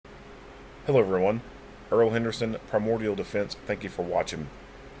Hello everyone, Earl Henderson, Primordial Defense. Thank you for watching.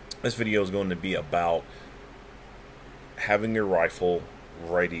 This video is going to be about having your rifle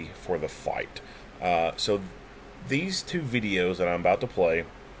ready for the fight. So these two videos that I'm about to play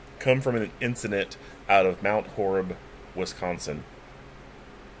come from an incident out of Mount Horeb, Wisconsin,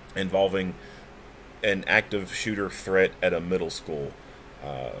 involving an active shooter threat at a middle school.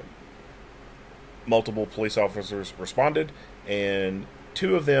 Multiple police officers responded, and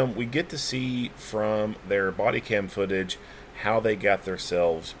two of them, we get to see from their body cam footage how they got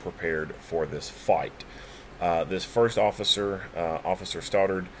themselves prepared for this fight. This first officer, Officer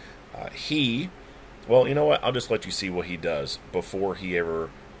Stoddard, well, you know what? I'll just let you see what he does before he ever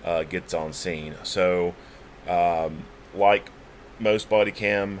gets on scene. So, like most body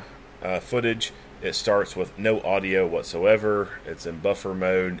cam footage, it starts with no audio whatsoever. It's in buffer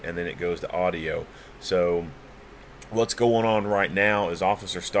mode, and then it goes to audio. So what's going on right now is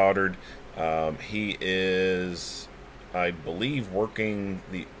Officer Stoddard, he is, I believe, working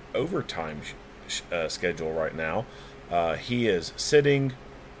the overtime schedule right now. He is sitting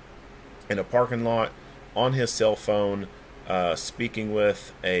in a parking lot on his cell phone, speaking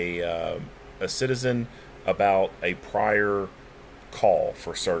with a citizen about a prior call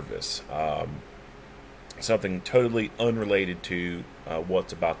for service. Something totally unrelated to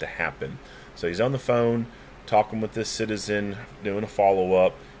what's about to happen. So he's on the phone talking with this citizen, doing a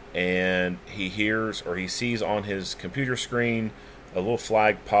follow-up, and he hears, or he sees on his computer screen, a little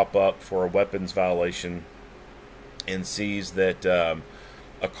flag pop up for a weapons violation, and sees that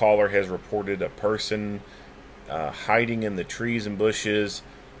a caller has reported a person hiding in the trees and bushes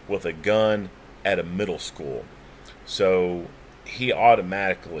with a gun at a middle school. So he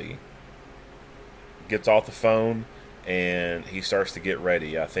automatically gets off the phone and he starts to get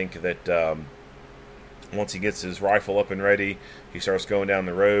ready. I think that once he gets his rifle up and ready, he starts going down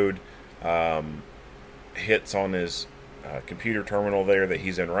the road, hits on his computer terminal there that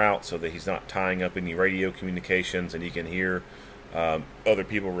he's en route so that he's not tying up any radio communications, and he can hear other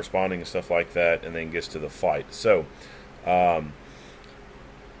people responding and stuff like that, and then gets to the fight. So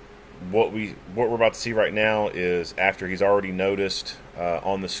what we're about to see right now is after he's already noticed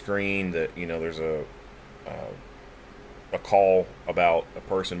on the screen that, you know, there's a call about a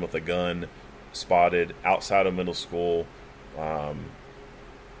person with a gun spotted outside of middle school,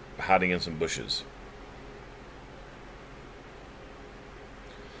 hiding in some bushes.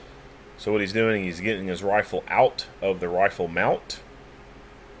 So what he's doing, he's getting his rifle out of the rifle mount.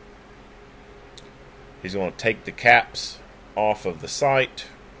 He's going to take the caps off of the sight,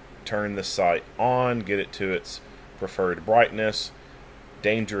 turn the sight on, get it to its preferred brightness,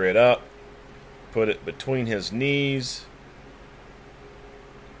 danger it up, put it between his knees,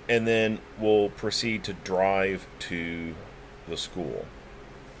 and then we'll proceed to drive to the school.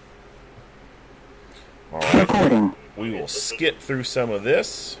 Alright, we will skip through some of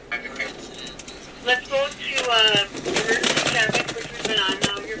this. Let's go to emergency traffic, which we've been on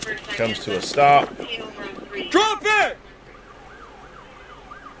now. Your first time. Comes to a stop. Drop it!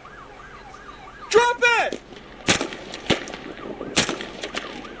 Drop it!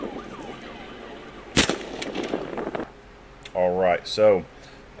 Alright, so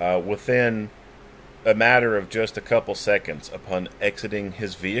within a matter of just a couple seconds upon exiting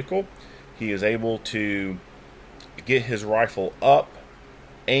his vehicle, he is able to get his rifle up,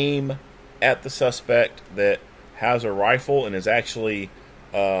 aim at the suspect that has a rifle and is actually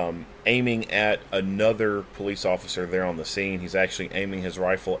aiming at another police officer there on the scene. He's actually aiming his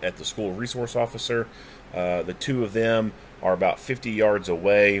rifle at the school resource officer. The two of them are about 50 yards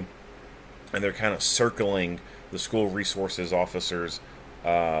away, and they're kind of circling the school resources officer's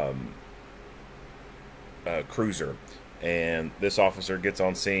cruiser. And this officer gets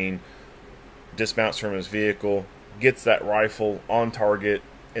on scene, dismounts from his vehicle, gets that rifle on target,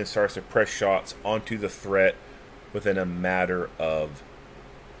 and starts to press shots onto the threat within a matter of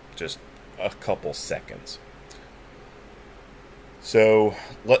just a couple seconds. So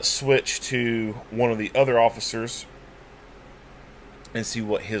let's switch to one of the other officers and see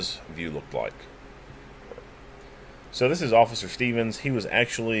what his view looked like. So this is Officer Stevens. He was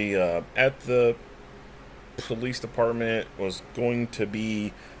actually at the police department, was going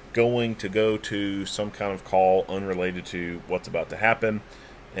to go to some kind of call unrelated to what's about to happen,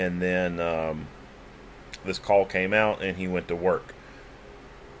 and then this call came out and he went to work.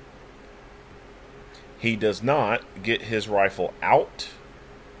 He does not get his rifle out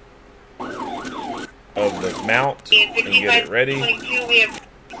of the mount and get it ready. We have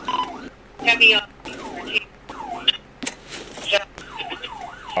heavy on.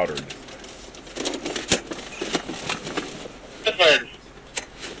 Powdered.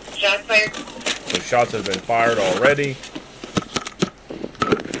 Shots fired. So shots have been fired already.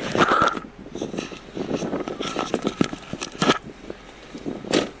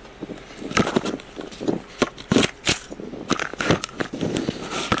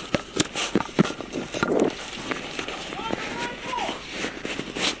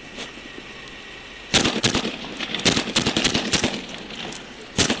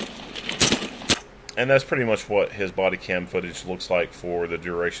 And that's pretty much what his body cam footage looks like for the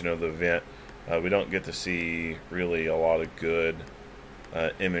duration of the event. We don't get to see really a lot of good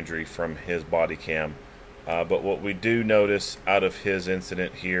imagery from his body cam. But what we do notice out of his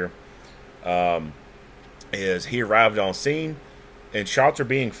incident here is he arrived on scene and shots are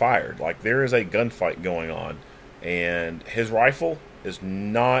being fired. Like, there is a gunfight going on. And his rifle is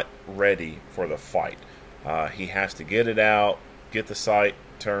not ready for the fight. He has to get it out, get the sight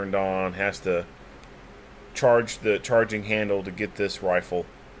turned on, has to charge the charging handle to get this rifle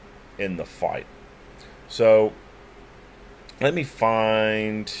in the fight. So let me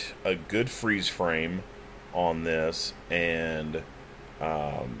find a good freeze frame on this, and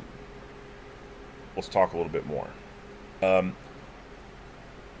let's talk a little bit more.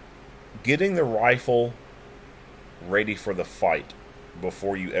 Getting the rifle ready for the fight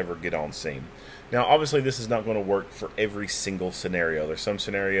before you ever get on scene. Now, obviously, this is not going to work for every single scenario. There's some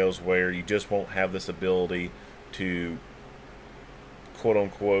scenarios where you just won't have this ability to,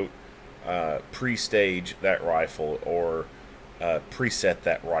 quote-unquote, pre-stage that rifle or preset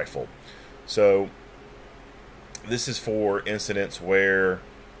that rifle. So, this is for incidents where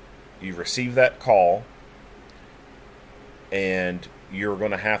you receive that call and you're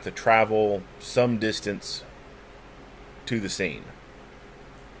going to have to travel some distance to the scene,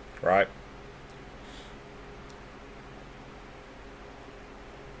 right?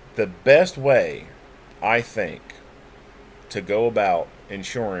 The best way, I think, to go about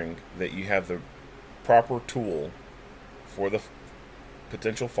ensuring that you have the proper tool for the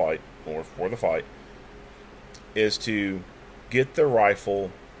potential fight, or for the fight, is to get the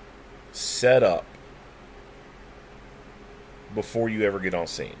rifle set up before you ever get on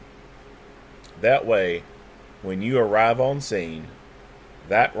scene. That way, when you arrive on scene,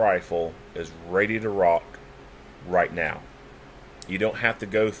 that rifle is ready to rock right now. You don't have to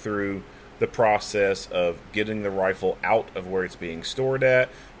go through the process of getting the rifle out of where it's being stored at.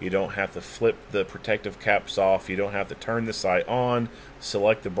 You don't have to flip the protective caps off. You don't have to turn the sight on,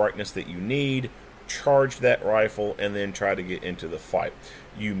 select the brightness that you need, charge that rifle, and then try to get into the fight.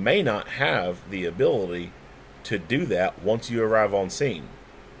 You may not have the ability to do that once you arrive on scene.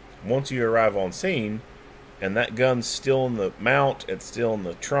 Once you arrive on scene, and that gun's still in the mount, it's still in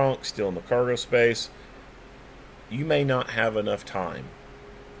the trunk, still in the cargo space, you may not have enough time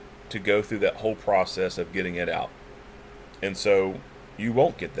to go through that whole process of getting it out. And so you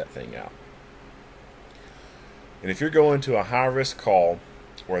won't get that thing out. And if you're going to a high-risk call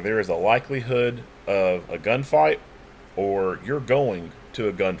where there is a likelihood of a gunfight, or you're going to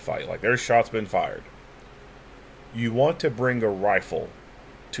a gunfight, like there's shots been fired, you want to bring a rifle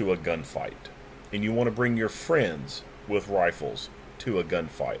to a gunfight. And you want to bring your friends with rifles to a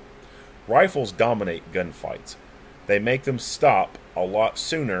gunfight. Rifles dominate gunfights. They make them stop a lot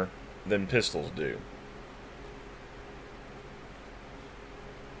sooner than pistols do.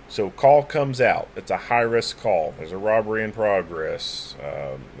 So call comes out. It's a high-risk call. There's a robbery in progress.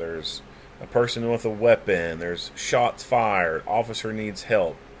 There's a person with a weapon. There's shots fired. Officer needs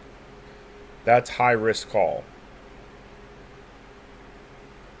help. That's high-risk call.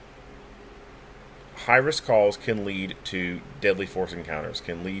 High-risk calls can lead to deadly force encounters,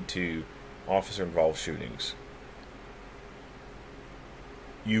 can lead to officer-involved shootings.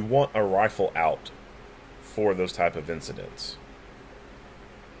 You want a rifle out for those type of incidents.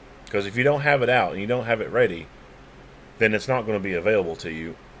 Because if you don't have it out and you don't have it ready, then it's not going to be available to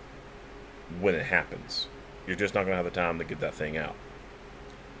you when it happens. You're just not going to have the time to get that thing out.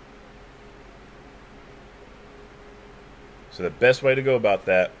 So the best way to go about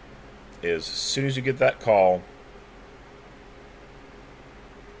that is, as soon as you get that call,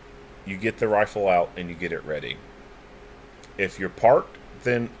 you get the rifle out and you get it ready. If you're parked,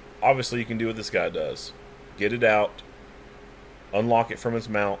 then obviously you can do what this guy does. Get it out, unlock it from its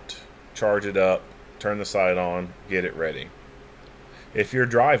mount, charge it up, turn the sight on, get it ready. If you're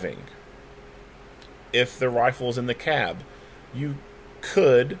driving, if the rifle is in the cab, you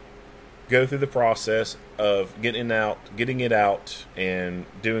could go through the process of getting it out and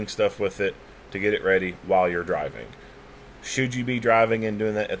doing stuff with it to get it ready while you're driving. Should you be driving and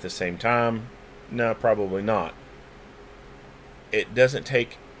doing that at the same time? No, probably not. It doesn't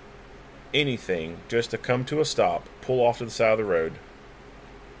take anything just to come to a stop, pull off to the side of the road,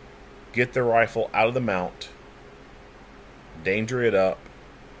 get the rifle out of the mount, danger it up,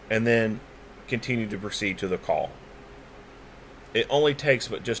 and then continue to proceed to the call. It only takes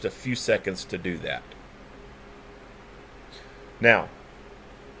but just a few seconds to do that. Now,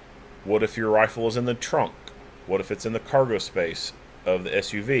 what if your rifle is in the trunk? What if it's in the cargo space of the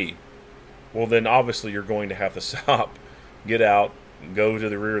SUV? Well, then obviously you're going to have to stop, get out, go to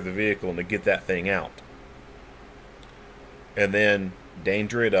the rear of the vehicle and to get that thing out. And then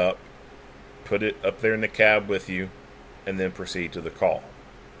danger it up, put it up there in the cab with you, and then proceed to the call.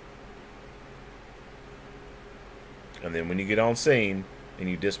 And then when you get on scene and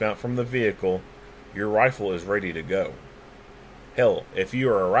you dismount from the vehicle, your rifle is ready to go. Hell, if you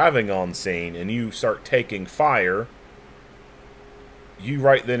are arriving on scene and you start taking fire, you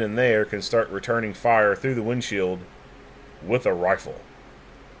right then and there can start returning fire through the windshield with a rifle.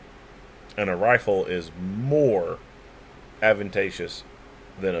 And a rifle is more advantageous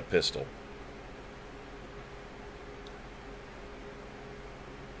than a pistol.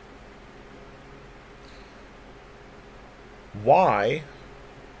 Why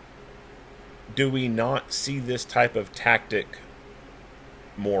do we not see this type of tactic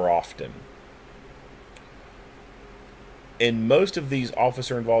more often? In most of these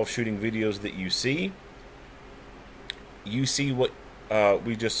officer-involved shooting videos that you see what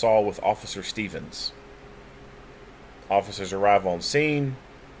we just saw with Officer Stevens. Officers arrive on scene,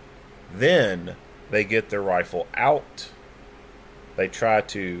 then they get their rifle out, they try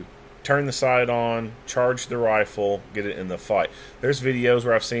to turn the sight on, charge the rifle, get it in the fight. There's videos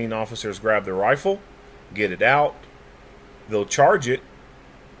where I've seen officers grab the rifle, get it out, they'll charge it,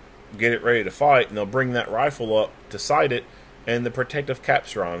 get it ready to fight, and they'll bring that rifle up to sight it, and the protective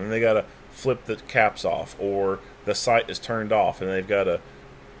caps are on, and they gotta flip the caps off, or the sight is turned off, and they've gotta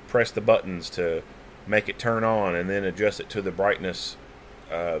press the buttons to make it turn on, and then adjust it to the brightness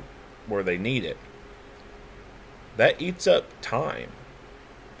where they need it. That eats up time.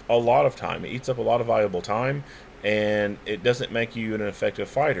 A lot of time. It eats up a lot of valuable time, and it doesn't make you an effective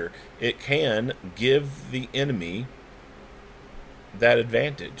fighter. It can give the enemy that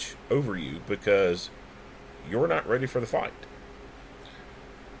advantage over you because you're not ready for the fight.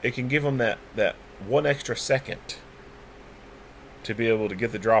 It can give them that one extra second to be able to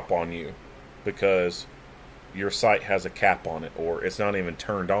get the drop on you because your sight has a cap on it, or it's not even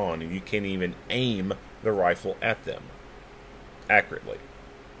turned on and you can't even aim the rifle at them accurately.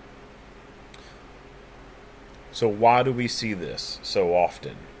 So why do we see this so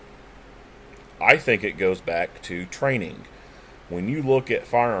often? I think it goes back to training. When you look at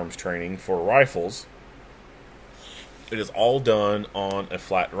firearms training for rifles, it is all done on a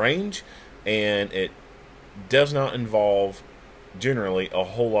flat range, and it does not involve generally a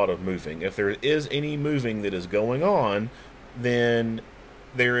whole lot of moving. If there is any moving that is going on, then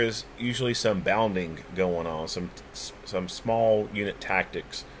there is usually some bounding going on, some small unit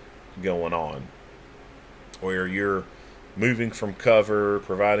tactics going on, where you're moving from cover,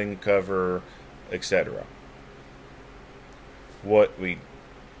 providing cover, etc. What we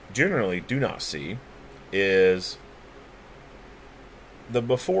generally do not see is the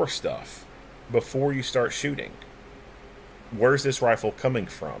before stuff, before you start shooting. Where's this rifle coming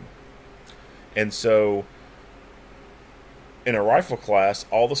from? And so in a rifle class,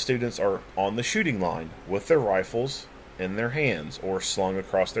 all the students are on the shooting line with their rifles in their hands or slung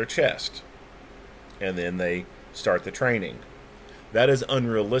across their chest. And then they start the training. That is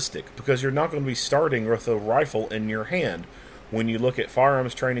unrealistic because you're not going to be starting with a rifle in your hand. When you look at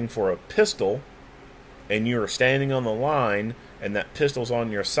firearms training for a pistol and you're standing on the line and that pistol's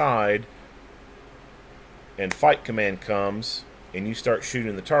on your side and fight command comes and you start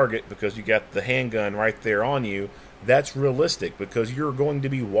shooting the target because you got the handgun right there on you, that's realistic because you're going to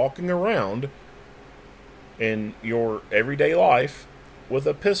be walking around in your everyday life with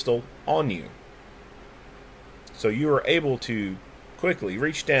a pistol on you. So you are able to quickly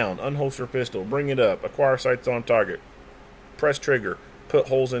reach down, unholster pistol, bring it up, acquire sights on target, press trigger, put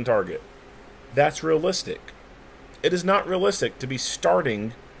holes in target. That's realistic. It is not realistic to be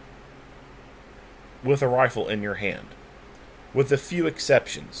starting with a rifle in your hand, with a few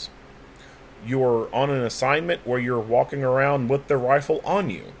exceptions. You're on an assignment where you're walking around with the rifle on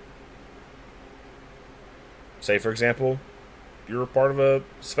you. Say, for example, you're a part of a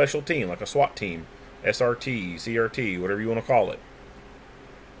special team, like a SWAT team, SRT, CRT, whatever you want to call it.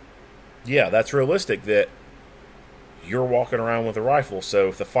 Yeah, that's realistic that you're walking around with a rifle, so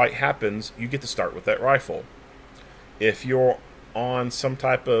if the fight happens, you get to start with that rifle. If you're on some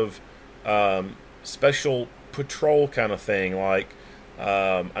type of special patrol kind of thing, like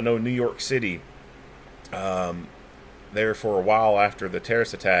I know New York City, there for a while after the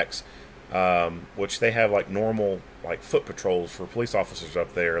terrorist attacks, which they have like normal like foot patrols for police officers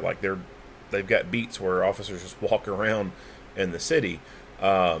up there. Like they've got beats where officers just walk around in the city.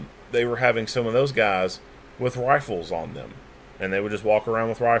 They were having some of those guys with rifles on them, and they would just walk around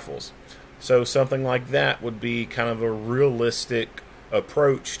with rifles. So something like that would be kind of a realistic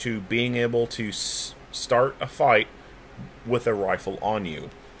approach to being able to start a fight with a rifle on you.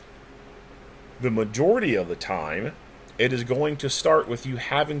 The majority of the time, it is going to start with you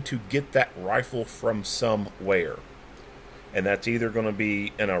having to get that rifle from somewhere. And that's either going to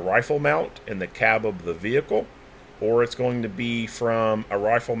be in a rifle mount in the cab of the vehicle, or it's going to be from a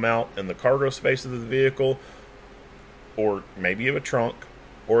rifle mount in the cargo space of the vehicle, or maybe of a trunk,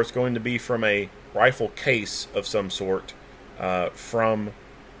 or it's going to be from a rifle case of some sort, from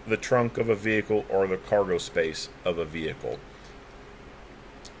the trunk of a vehicle or the cargo space of a vehicle.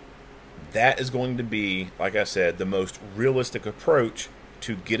 That is going to be, like I said, the most realistic approach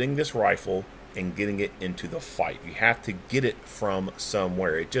to getting this rifle and getting it into the fight. You have to get it from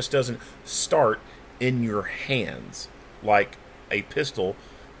somewhere. It just doesn't start in your hands like a pistol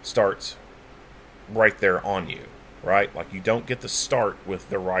starts right there on you, right? Like you don't get the start with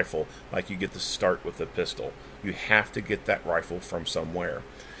the rifle like you get the start with the pistol. You have to get that rifle from somewhere.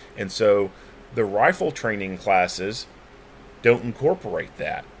 And so the rifle training classes don't incorporate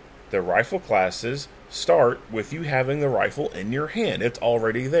that. The rifle classes start with you having the rifle in your hand. It's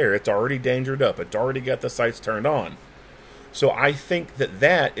already there. It's already dangered up. It's already got the sights turned on. So I think that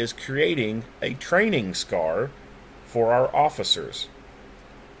that is creating a training scar for our officers,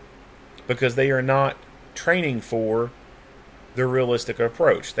 because they are not training for the realistic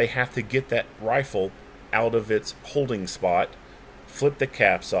approach. They have to get that rifle out of its holding spot, flip the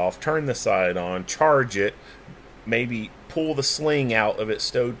caps off, turn the sight on, charge it, maybe pull the sling out of its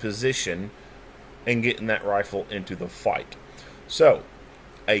stowed position, and getting that rifle into the fight. So,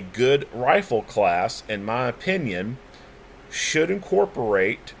 a good rifle class, in my opinion, should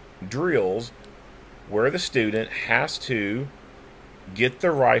incorporate drills where the student has to get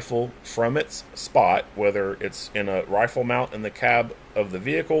the rifle from its spot, whether it's in a rifle mount in the cab of the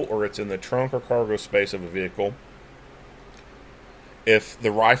vehicle or it's in the trunk or cargo space of a vehicle. If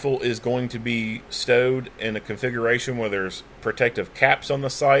the rifle is going to be stowed in a configuration where there's protective caps on the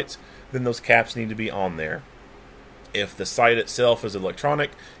sights, then those caps need to be on there. If the sight itself is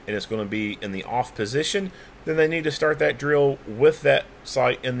electronic and it's going to be in the off position, then they need to start that drill with that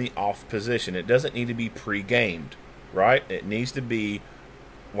sight in the off position. It doesn't need to be pre-gamed, right? It needs to be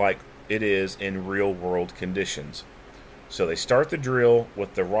like it is in real world conditions. So they start the drill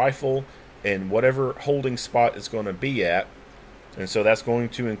with the rifle in whatever holding spot it's going to be at. And so that's going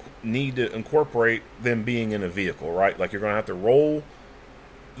to need to incorporate them being in a vehicle, right? Like you're going to have to roll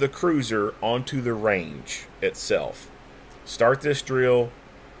the cruiser onto the range itself. Start this drill,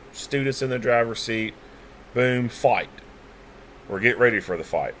 students in the driver's seat, boom, fight. Or get ready for the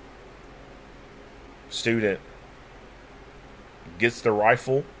fight. Student gets the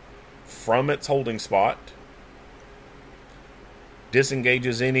rifle from its holding spot,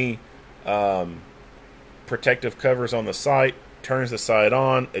 disengages any protective covers on the sight, turns the sight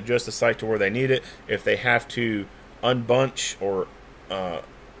on, adjusts the sight to where they need it. If they have to unbunch or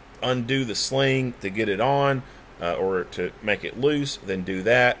undo the sling to get it on or to make it loose, then do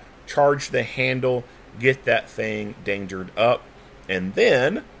that. Charge the handle, get that thing dangered up, and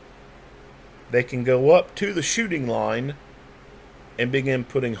then they can go up to the shooting line and begin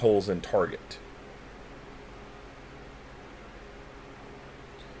putting holes in target.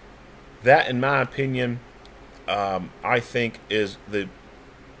 That, in my opinion, I think is the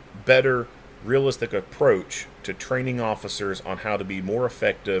better realistic approach to training officers on how to be more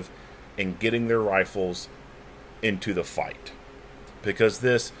effective in getting their rifles into the fight. Because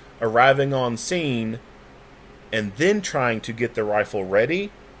this arriving on scene and then trying to get the rifle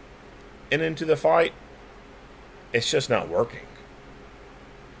ready and into the fight, it's just not working.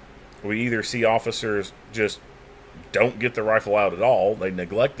 We either see officers just don't get the rifle out at all, they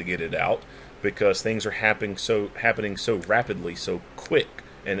neglect to get it out because things are happening so rapidly, so quick,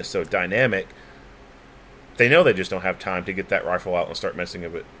 and it's so dynamic. They know they just don't have time to get that rifle out and start messing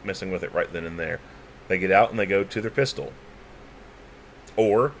with it right then and there. They get out and they go to their pistol.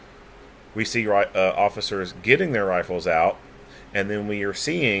 Or we see officers getting their rifles out, and then we are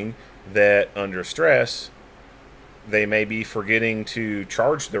seeing that under stress, they may be forgetting to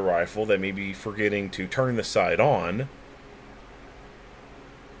charge the rifle, they may be forgetting to turn the sight on,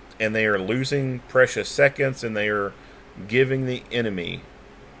 and they are losing precious seconds, and they are giving the enemy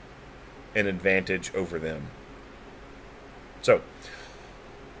an advantage over them. So,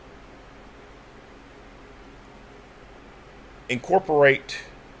 Incorporate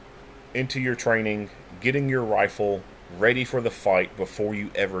into your training getting your rifle ready for the fight before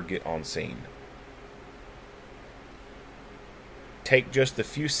you ever get on scene. Take just the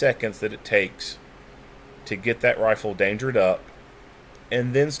few seconds that it takes to get that rifle dangered up,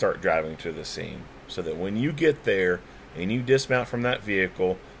 and then start driving to the scene, so that when you get there and you dismount from that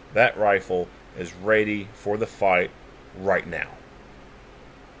vehicle, that rifle is ready for the fight right now.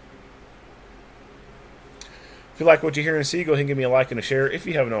 If you like what you hear and see, go ahead and give me a like and a share. If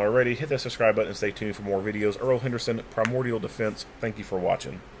you haven't already, hit that subscribe button and stay tuned for more videos. Earl Henderson, Primordial Defense. Thank you for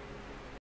watching.